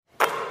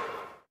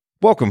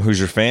Welcome,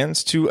 Hoosier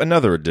fans, to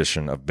another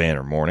edition of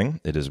Banner Morning.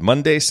 It is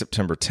Monday,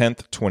 September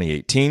 10th,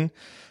 2018.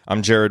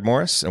 I'm Jared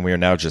Morris, and we are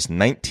now just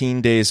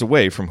 19 days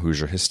away from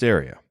Hoosier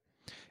hysteria.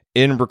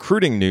 In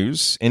recruiting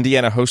news,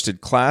 Indiana hosted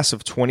class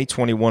of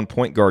 2021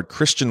 point guard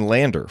Christian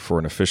Lander for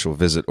an official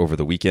visit over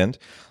the weekend.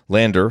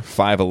 Lander,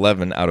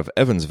 5'11", out of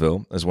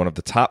Evansville, is one of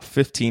the top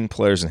 15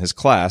 players in his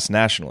class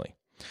nationally.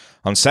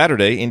 On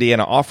Saturday,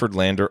 Indiana offered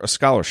Lander a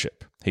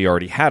scholarship. He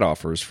already had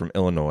offers from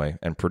Illinois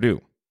and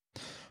Purdue.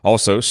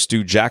 Also,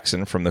 Stu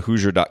Jackson from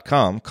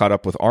thehoosier.com caught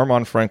up with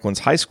Armaan Franklin's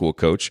high school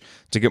coach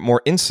to get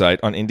more insight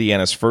on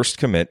Indiana's first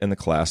commit in the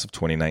class of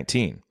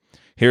 2019.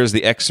 Here's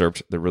the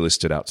excerpt that really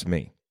stood out to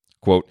me.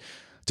 Quote,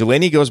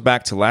 Delaney goes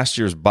back to last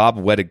year's Bob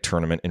Wettig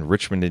tournament in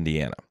Richmond,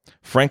 Indiana.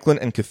 Franklin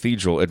and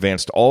Cathedral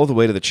advanced all the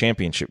way to the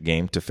championship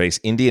game to face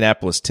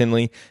Indianapolis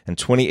Tinley and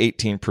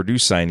 2018 Purdue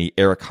signee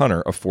Eric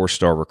Hunter, a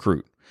four-star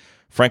recruit.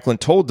 Franklin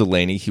told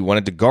Delaney he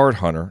wanted to guard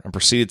Hunter and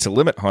proceeded to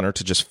limit Hunter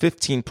to just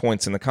 15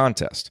 points in the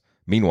contest.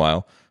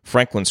 Meanwhile,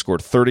 Franklin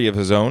scored 30 of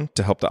his own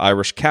to help the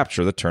Irish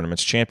capture the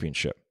tournament's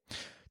championship.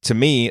 To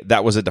me,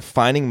 that was a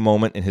defining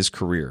moment in his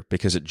career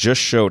because it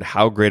just showed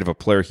how great of a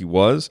player he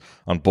was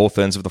on both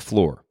ends of the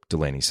floor,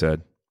 Delaney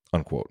said,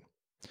 unquote.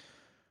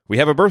 We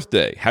have a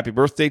birthday. Happy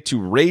birthday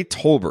to Ray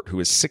Tolbert, who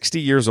is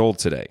 60 years old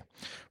today.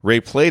 Ray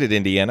played at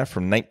Indiana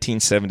from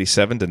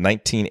 1977 to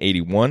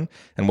 1981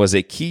 and was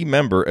a key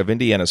member of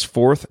Indiana's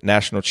fourth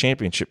national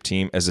championship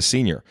team as a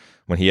senior,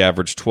 when he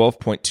averaged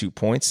 12.2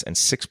 points and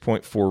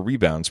 6.4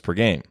 rebounds per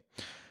game.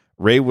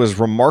 Ray was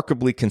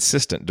remarkably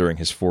consistent during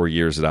his 4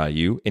 years at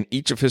IU. In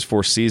each of his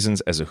 4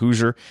 seasons as a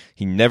Hoosier,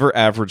 he never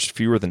averaged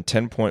fewer than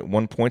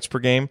 10.1 points per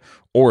game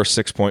or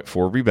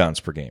 6.4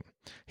 rebounds per game.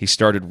 He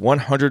started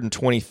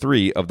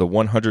 123 of the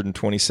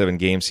 127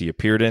 games he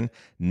appeared in,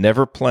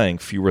 never playing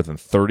fewer than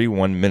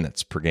 31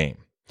 minutes per game.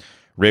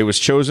 Ray was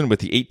chosen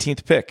with the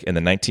 18th pick in the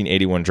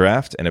 1981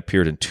 draft and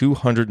appeared in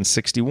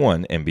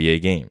 261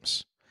 NBA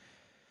games.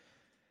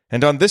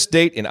 And on this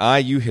date in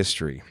IU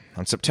history,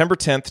 on September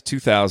 10th,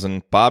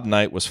 2000, Bob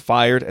Knight was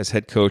fired as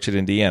head coach at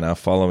Indiana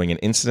following an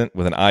incident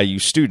with an IU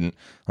student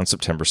on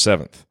September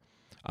 7th.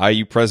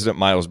 IU President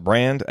Miles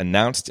Brand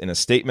announced in a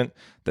statement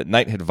that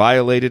Knight had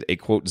violated a,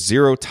 quote,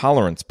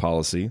 zero-tolerance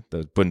policy that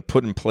had been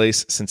put in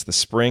place since the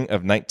spring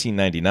of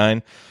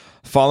 1999,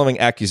 following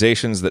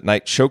accusations that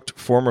Knight choked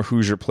former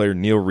Hoosier player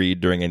Neil Reed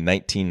during a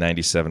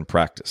 1997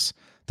 practice.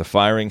 The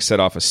firing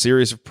set off a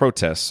series of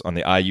protests on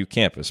the IU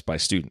campus by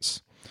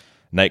students.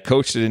 Knight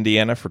coached at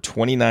Indiana for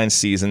 29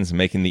 seasons,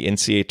 making the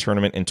NCAA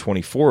tournament in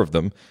 24 of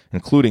them,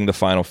 including the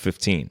final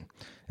 15.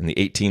 In the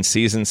 18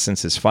 seasons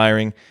since his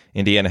firing,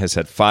 Indiana has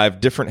had 5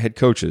 different head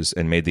coaches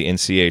and made the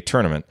NCAA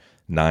tournament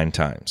 9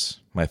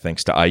 times. My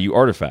thanks to IU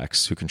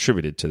Artifacts, who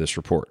contributed to this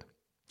report.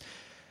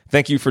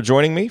 Thank you for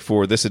joining me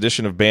for this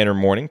edition of Banner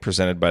Morning,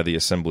 presented by the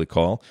Assembly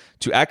Call.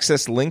 To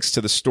access links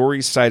to the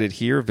stories cited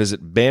here,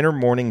 visit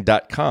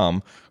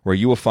bannermorning.com, where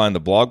you will find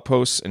the blog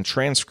posts and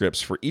transcripts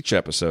for each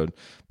episode.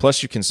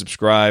 Plus, you can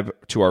subscribe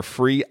to our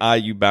free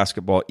IU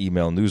basketball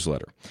email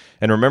newsletter.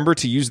 And remember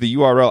to use the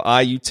URL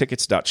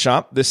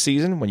iutickets.shop this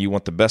season when you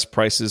want the best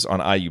prices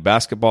on IU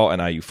basketball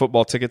and IU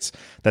football tickets.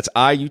 That's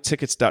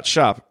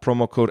iutickets.shop,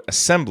 promo code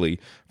ASSEMBLY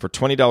for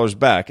 $20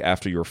 back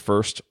after your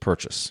first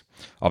purchase.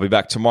 I'll be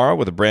back tomorrow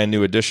with a brand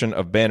new edition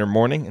of Banner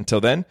Morning. Until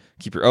then,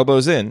 keep your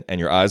elbows in and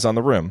your eyes on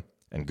the rim,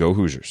 and go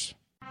Hoosiers.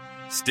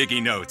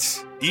 Sticky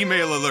notes,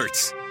 email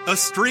alerts, a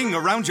string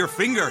around your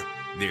finger.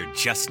 They're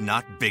just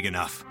not big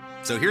enough.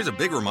 So here's a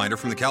big reminder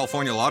from the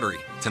California Lottery.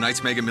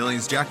 Tonight's Mega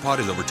Millions jackpot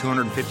is over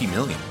 $250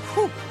 million.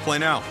 Whew. Play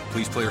now.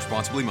 Please play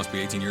responsibly. Must be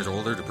 18 years or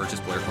older to purchase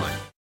player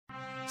client.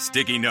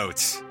 Sticky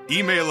notes,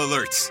 email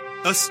alerts,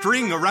 a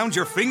string around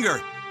your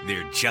finger.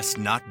 They're just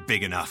not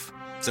big enough.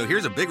 So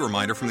here's a big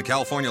reminder from the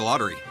California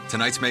Lottery.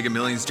 Tonight's Mega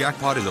Millions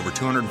jackpot is over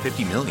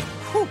 $250 million.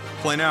 Whew.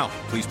 Play now.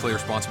 Please play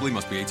responsibly.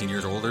 Must be 18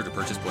 years or older to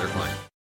purchase player client.